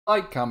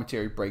like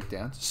commentary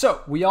breakdowns.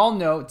 So we all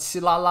know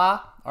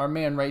Tsilala, our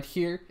man right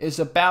here, is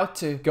about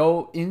to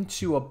go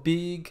into a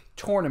big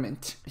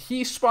tournament.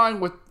 He's sparring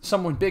with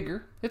someone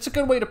bigger. It's a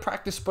good way to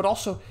practice, but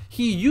also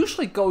he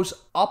usually goes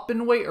up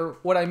in weight, or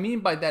what I mean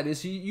by that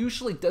is he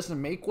usually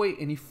doesn't make weight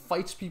and he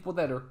fights people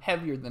that are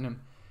heavier than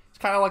him. It's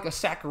kind of like a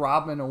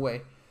Sakuraba in a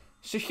way.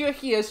 So here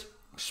he is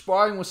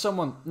sparring with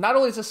someone. Not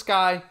only is this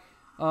guy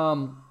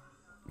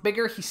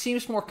bigger, he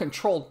seems more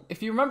controlled.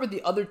 If you remember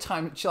the other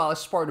time Tsilala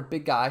sparred a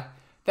big guy,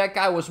 that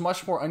guy was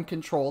much more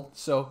uncontrolled.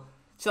 So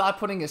Tsilala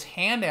putting his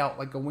hand out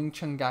like a Wing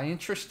Chun guy.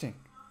 Interesting.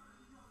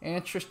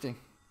 Interesting.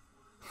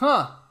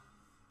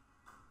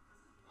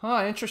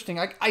 Interesting.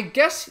 I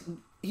guess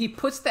he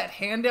puts that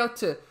hand out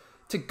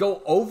to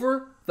go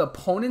over the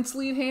opponent's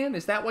lead hand.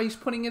 Is that why he's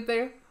putting it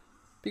there?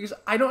 Because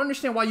I don't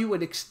understand why you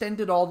would extend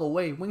it all the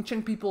way. Wing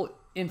Chun people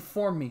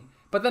inform me.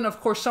 But then, of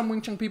course, some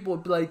Wing Chun people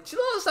would be like,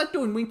 Tsilala's not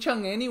doing Wing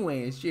Chun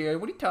anyways, Jerry.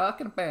 What are you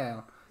talking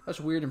about? That's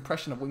a weird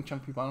impression of Wing Chun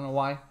people. I don't know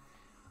why.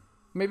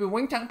 Maybe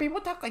Wing Chun people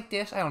talk like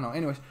this. I don't know.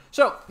 Anyways,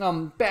 so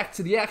back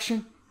to the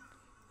action.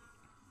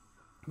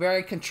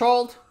 Very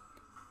controlled.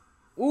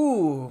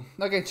 Ooh.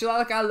 Okay,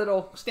 Tsilala got a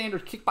little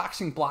standard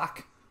kickboxing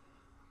block.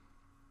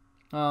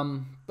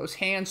 Those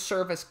hands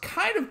serve as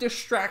kind of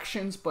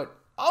distractions, but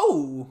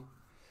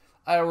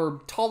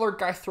our taller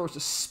guy throws a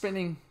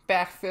spinning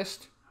back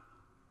fist.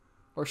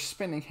 Or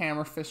spinning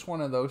hammer fist,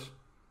 one of those.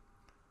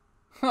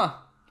 If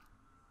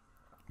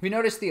you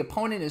notice, the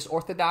opponent is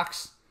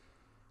orthodox.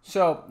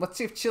 So, let's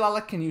see if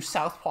Tsilala can use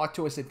southpaw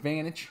to his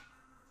advantage.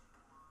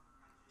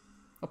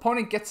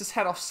 Opponent gets his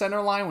head off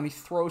center line when he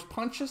throws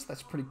punches.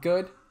 That's pretty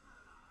good.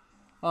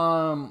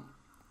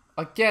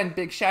 Again,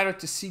 big shout out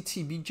to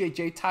CT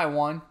BJJ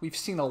Taiwan. We've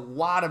seen a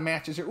lot of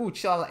matches here. Ooh,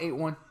 Tsilala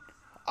 8-1.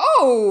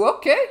 Oh,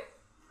 okay.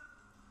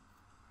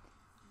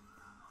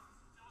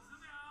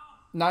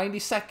 90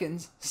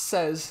 seconds,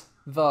 says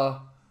the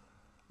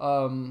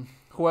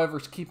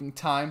whoever's keeping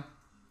time.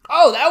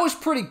 Oh, that was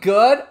pretty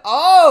good.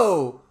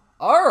 Oh,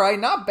 all right,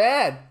 not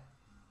bad.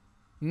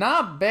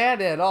 Not bad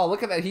at all.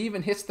 Look at that. He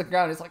even hits the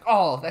ground. It's like,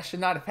 oh, that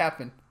should not have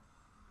happened.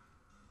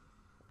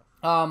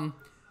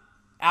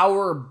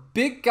 Our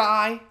big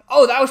guy.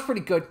 Oh, that was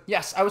pretty good.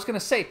 Yes, I was going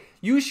to say,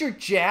 use your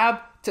jab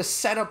to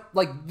set up,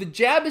 like, the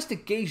jab is to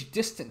gauge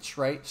distance,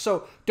 right?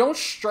 So don't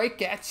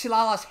strike at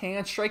Tsilala's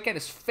hand, strike at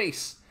his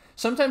face.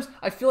 Sometimes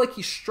I feel like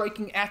he's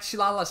striking at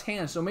Tsilala's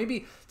hands. So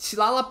maybe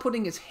Tsilala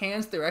putting his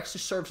hands there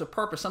actually serves a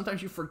purpose.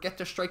 Sometimes you forget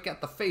to strike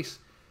at the face.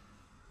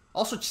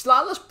 Also,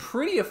 Tsilala's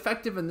pretty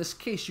effective in this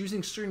case,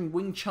 using certain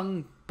Wing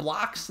Chun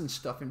blocks and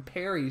stuff and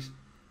parries.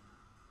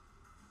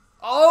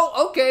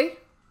 Oh, okay.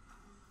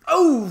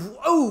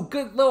 Oh,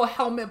 good little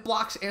helmet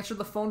blocks. Answer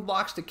the phone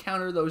blocks to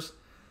counter those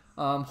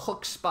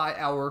hooks by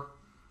our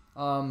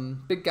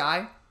big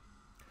guy.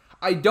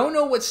 I don't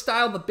know what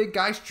style the big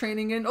guy's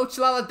training in. Oh,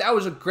 Tsilala, that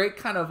was a great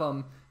kind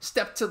of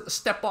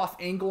step off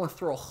angle and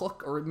throw a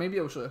hook, or maybe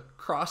it was a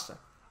cross. I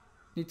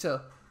need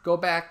to go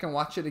back and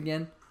watch it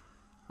again.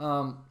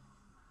 Tsilala,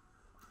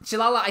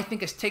 I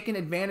think, has taken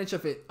advantage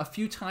of it a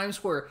few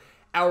times where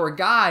our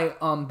guy,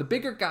 the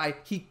bigger guy,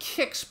 he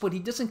kicks, but he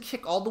doesn't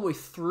kick all the way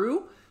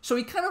through. So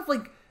he kind of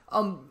like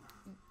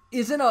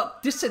is in a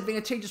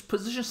disadvantageous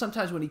position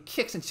sometimes when he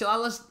kicks, and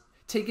Tsilala's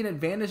taken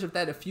advantage of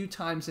that a few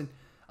times and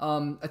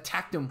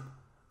attacked him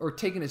or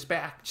taken his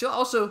back. She's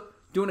also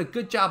doing a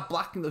good job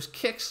blocking those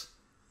kicks.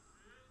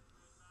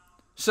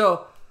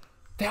 So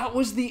that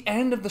was the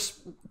end of the...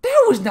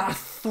 That was not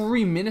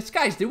 3 minutes.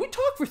 Guys, did we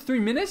talk for 3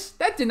 minutes?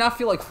 That did not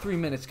feel like 3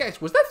 minutes. Guys,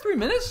 was that 3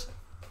 minutes?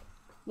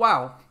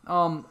 Wow.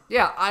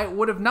 Yeah, I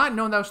would have not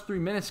known that was 3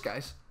 minutes,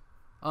 guys.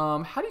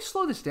 How do you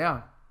slow this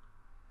down?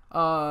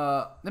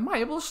 Am I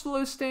able to slow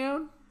this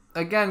down?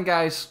 Again,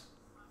 guys,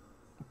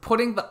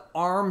 putting the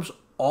arms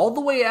all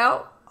the way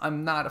out,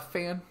 I'm not a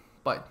fan,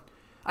 but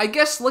I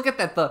guess look at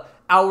that.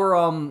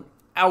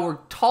 Our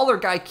taller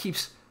guy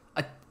keeps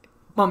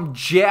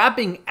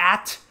jabbing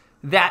at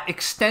that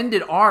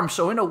extended arm,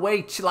 so in a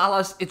way,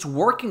 it's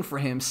working for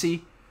him.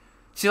 See,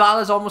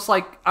 Tsilala's almost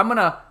like, I'm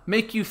gonna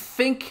make you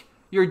think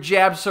your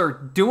jabs are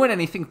doing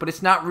anything, but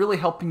it's not really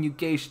helping you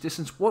gauge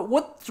distance.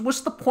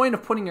 What's the point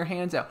of putting your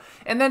hands out?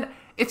 And then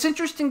it's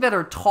interesting that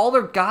our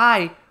taller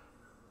guy,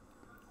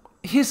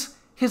 his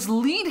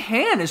lead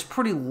hand is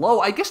pretty low,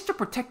 I guess to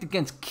protect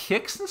against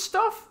kicks and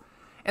stuff.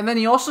 And then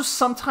he also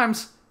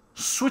sometimes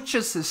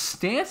switches his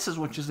stances,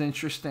 which is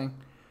interesting.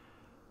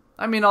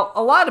 I mean,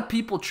 a lot of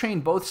people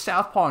train both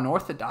southpaw and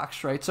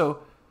orthodox, right? So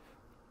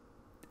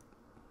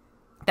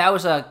that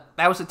was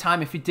a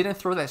time if he didn't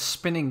throw that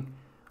spinning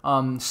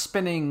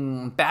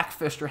back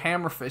fist or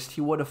hammer fist,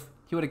 he would have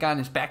gotten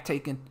his back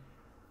taken.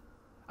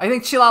 I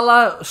think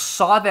Tsilala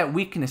saw that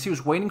weakness. He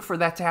was waiting for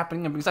that to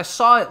happen because I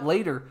saw it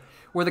later,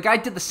 where the guy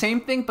did the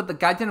same thing, but the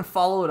guy didn't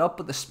follow it up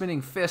with a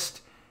spinning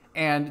fist,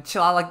 and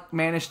Tsilala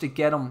managed to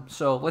get him.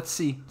 So let's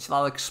see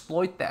Tsilala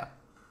exploit that.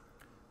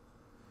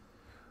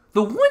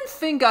 The one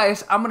thing,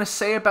 guys, I'm going to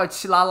say about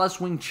Tsilala's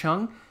Wing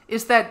Chun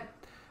is that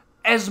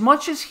as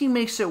much as he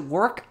makes it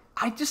work,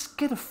 I just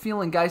get a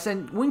feeling, guys,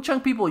 and Wing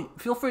Chun people,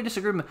 feel free to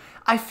disagree with me.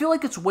 I feel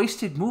like it's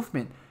wasted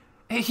movement.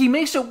 He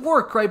makes it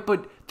work, right?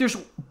 But there's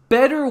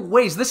better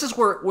ways. This is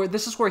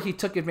where he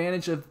took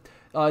advantage of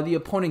the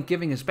opponent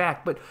giving his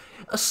back. But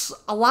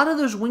a lot of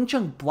those Wing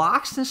Chun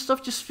blocks and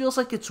stuff just feels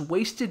like it's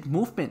wasted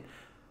movement.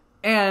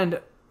 And,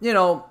 you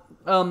know,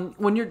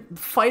 when you're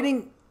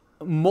fighting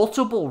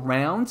multiple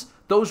rounds,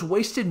 those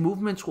wasted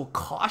movements will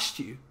cost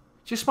you.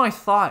 Just my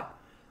thought.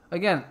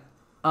 Again,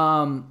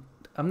 I'm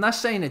not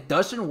saying it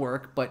doesn't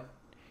work, but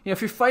you know,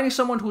 if you're fighting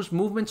someone whose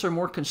movements are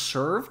more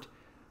conserved,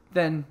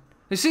 then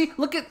you see,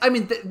 look at, I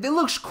mean, it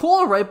looks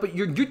cool, right? But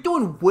you're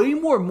doing way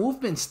more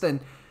movements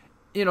than,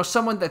 you know,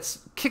 someone that's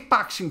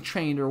kickboxing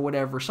trained or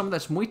whatever, someone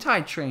that's Muay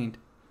Thai trained.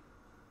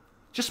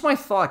 Just my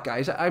thought,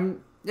 guys.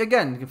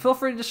 Again, feel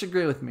free to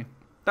disagree with me.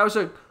 That was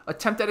an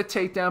attempt at a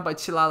takedown by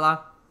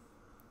Qilala.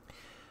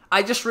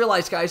 I just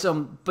realized, guys,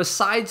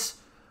 besides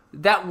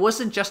that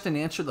wasn't just an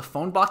answer to the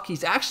phone block,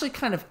 he's actually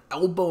kind of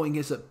elbowing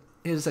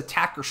his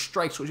attacker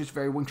strikes, which is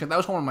very Wing Chun. That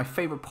was one of my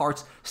favorite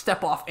parts.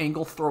 Step off,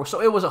 angle, throw.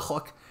 So it was a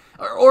hook.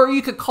 Or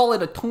you could call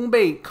it a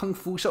Tongbei Kung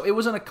Fu. So it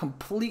wasn't a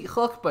complete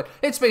hook, but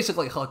it's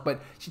basically a hook. But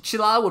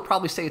Qilala would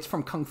probably say it's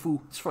from Kung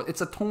Fu.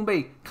 It's a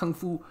Tongbei Kung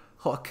Fu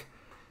hook.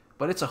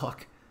 But it's a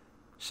hook.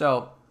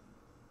 So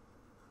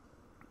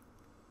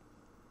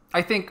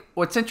I think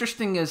what's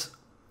interesting is,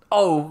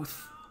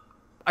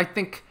 I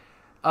think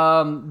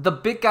the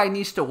big guy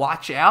needs to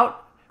watch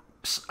out.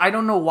 I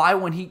don't know why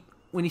when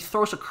he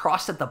throws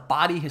across at the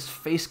body, his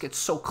face gets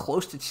so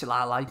close to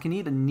Qilala. You can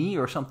eat a knee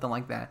or something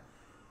like that.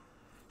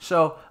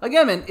 So,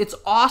 again, man, it's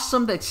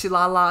awesome that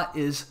Qilala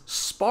is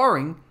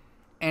sparring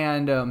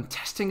and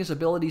testing his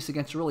abilities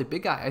against a really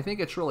big guy. I think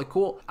it's really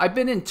cool. I've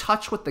been in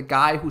touch with the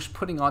guy who's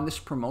putting on this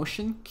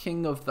promotion,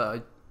 King of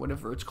the,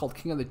 whatever it's called,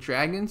 King of the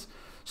Dragons.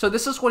 So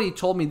this is what he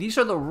told me. These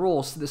are the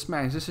rules to this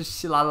match. This is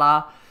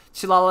Qilala.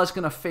 Qilala is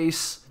going to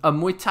face a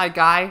Muay Thai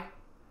guy.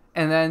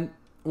 And then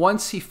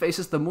once he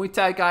faces the Muay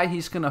Thai guy,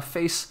 he's going to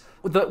face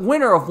the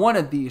winner of one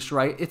of these,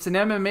 right? It's an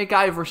MMA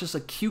guy versus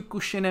a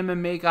Kyokushin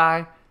MMA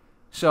guy.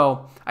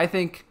 So I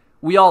think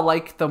we all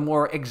like the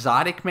more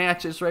exotic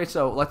matches, right?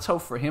 So let's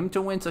hope for him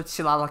to win so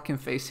Qilala can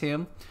face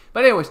him.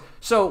 But anyways,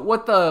 so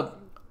what the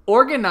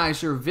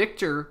organizer,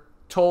 Victor,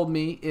 told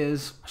me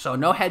is, so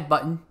no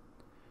headbutting,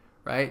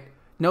 right?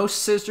 No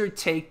scissor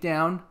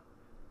takedown.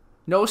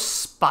 No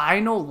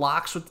spinal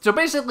locks. So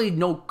basically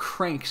no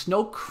cranks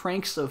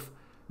of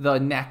the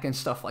neck and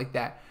stuff like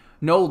that.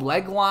 No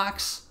leg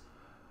locks.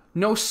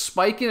 No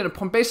spiking at a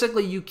point.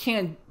 Basically, you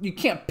can't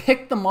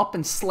pick them up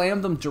and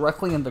slam them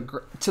directly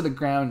to the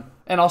ground.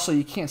 And also,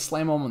 you can't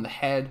slam them on the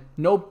head.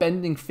 No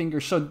bending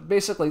fingers. So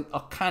basically, a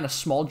kind of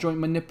small joint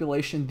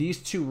manipulation. These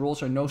two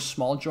rules are no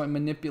small joint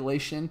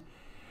manipulation.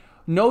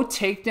 No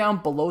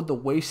takedown below the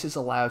waist is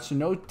allowed. So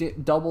no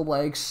double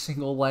legs,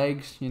 single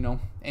legs, you know,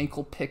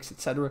 ankle picks,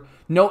 etc.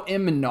 No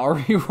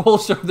Imanari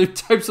rolls or other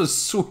types of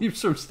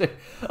sweeps from stage.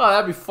 Oh,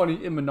 that'd be funny,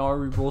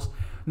 Imanari rolls.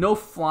 No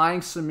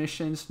flying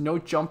submissions. No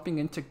jumping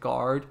into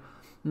guard.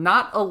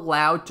 Not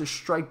allowed to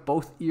strike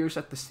both ears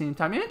at the same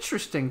time.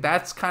 Interesting.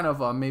 That's kind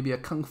of maybe a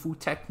Kung Fu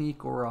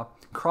technique or a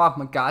Krav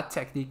Maga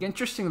technique.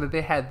 Interesting that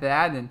they had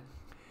that. And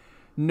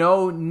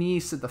no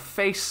knees to the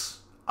face.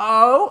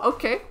 Oh,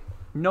 okay.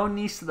 No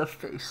knees to the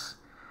face.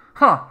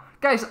 Huh.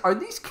 Guys, are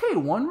these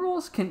K1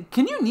 rules? Can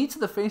you knee to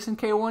the face in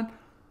K1?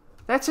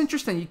 That's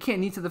interesting. You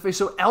can't knee to the face.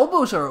 So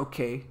elbows are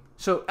okay.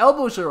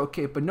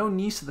 But no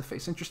knees to the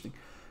face. Interesting.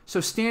 So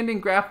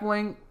standing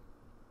grappling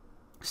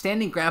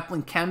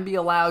can be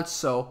allowed.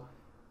 So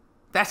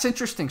that's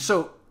interesting.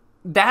 So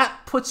that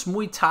puts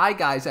Muay Thai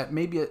guys at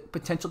maybe a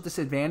potential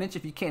disadvantage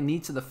if you can't knee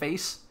to the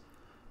face.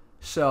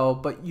 So,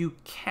 but you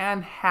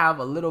can have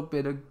a little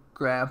bit of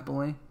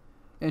grappling.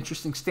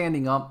 Interesting.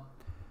 Standing up.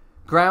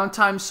 Ground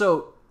time.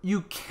 So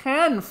you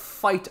can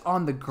fight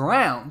on the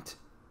ground.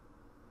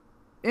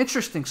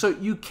 Interesting. So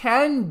you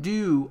can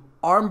do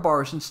arm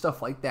bars and stuff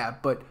like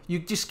that, but you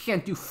just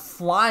can't do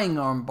flying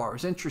arm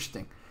bars.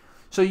 Interesting.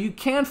 So you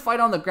can fight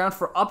on the ground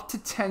for up to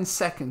 10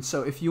 seconds.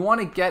 So if you want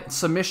to get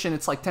submission,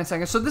 it's like 10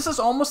 seconds. So this is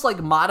almost like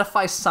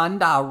modify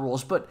Sanda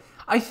rules, but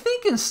I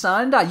think in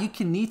Sanda you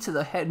can knee to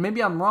the head.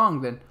 Maybe I'm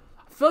wrong then.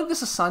 I feel like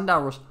this is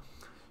Sanda rules.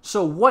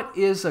 So what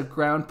is a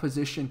ground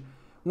position?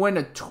 When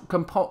a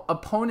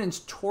opponent's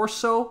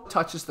torso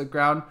touches the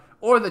ground,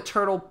 or the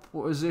turtle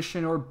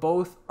position, or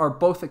both are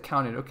both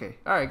accounted. Okay,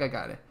 all right, I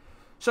got it.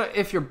 So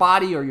if your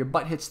body or your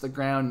butt hits the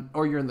ground,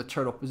 or you're in the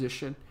turtle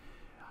position,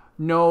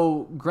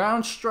 no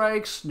ground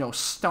strikes, no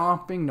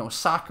stomping, no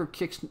soccer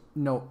kicks,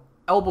 no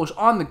elbows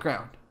on the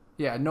ground.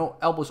 Yeah, no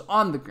elbows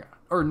on the ground,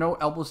 or no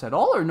elbows at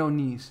all, or no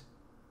knees.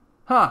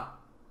 Huh.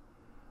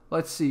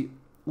 Let's see.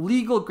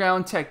 Legal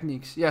ground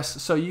techniques.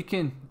 Yes, so you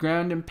can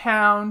ground and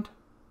pound.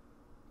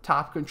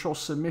 Top control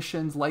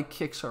submissions, leg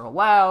kicks are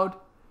allowed.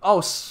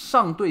 Oh,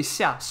 上对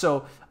下.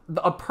 So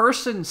a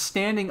person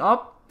standing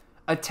up,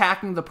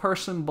 attacking the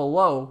person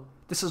below,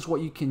 this is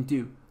what you can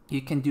do.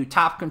 You can do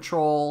top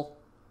control,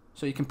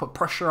 so you can put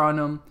pressure on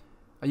them.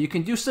 You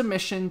can do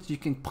submissions, you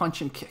can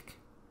punch and kick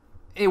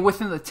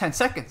within the 10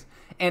 seconds.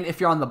 And if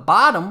you're on the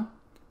bottom,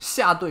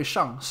 下对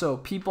上. So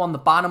people on the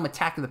bottom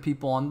attack the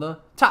people on the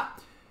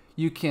top.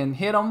 You can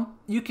hit him.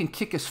 You can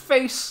kick his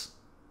face.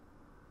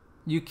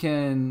 You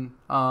can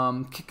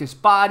kick his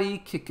body,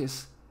 kick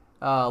his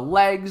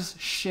legs,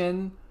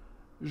 shin,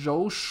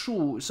 柔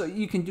术. So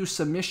you can do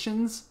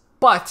submissions,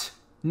 but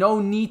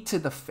no knee to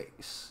the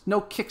face.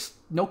 No kicks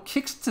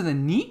to the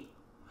knee.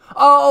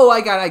 Oh,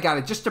 I got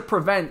it. Just to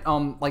prevent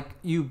like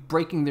you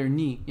breaking their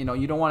knee. You know,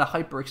 you don't want to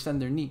hyperextend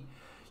their knee.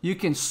 You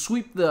can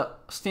sweep the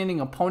standing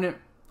opponent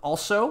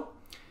also.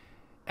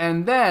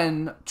 And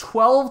then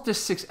 12 to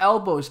 6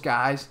 elbows,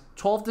 guys.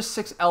 12 to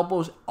 6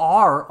 elbows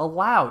are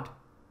allowed.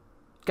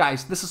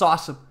 Guys, this is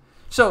awesome.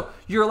 So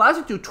you're allowed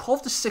to do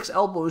 12 to 6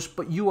 elbows,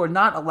 but you are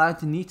not allowed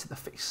to knee to the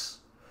face.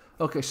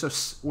 Okay, so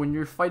when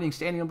you're fighting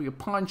standing, it'll be a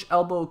punch,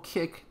 elbow,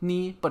 kick,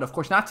 knee, but of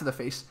course not to the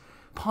face.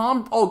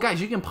 Palm, oh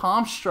guys, you can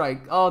palm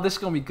strike. Oh, this is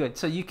going to be good.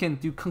 So you can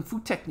do kung fu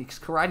techniques,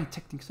 karate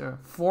techniques there.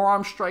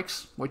 Forearm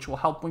strikes, which will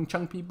help Wing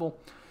Chun people.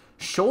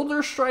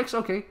 Shoulder strikes,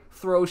 okay.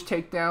 Throws,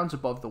 takedowns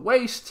above the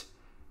waist.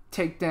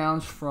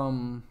 Takedowns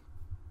from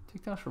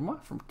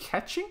what? From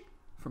catching?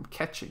 From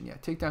catching, yeah.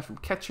 Takedowns from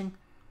catching.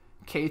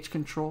 Cage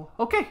control.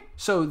 Okay,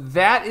 so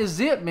that is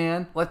it,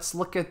 man. Let's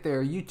look at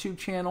their YouTube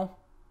channel.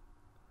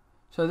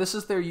 So this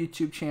is their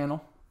YouTube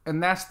channel,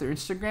 and that's their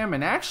Instagram.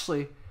 And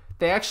actually,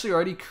 they actually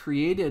already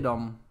created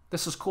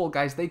this is cool,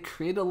 guys. They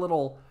created a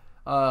little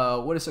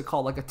what is it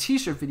called? Like a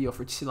teaser video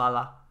for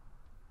Chilala.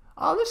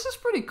 Oh, this is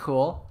pretty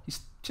cool.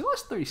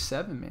 Chilala's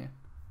 37, man.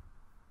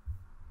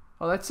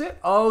 Oh, that's it?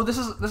 Oh, this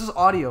is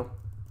audio.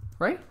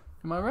 Right?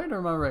 Am I right or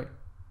am I right?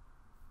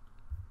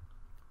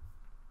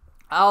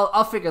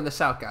 I'll figure this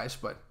out, guys,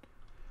 but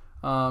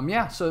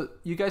yeah, so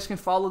you guys can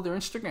follow their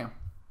Instagram.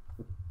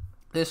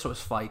 This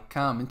was Fight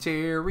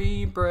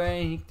Commentary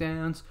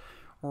Breakdowns.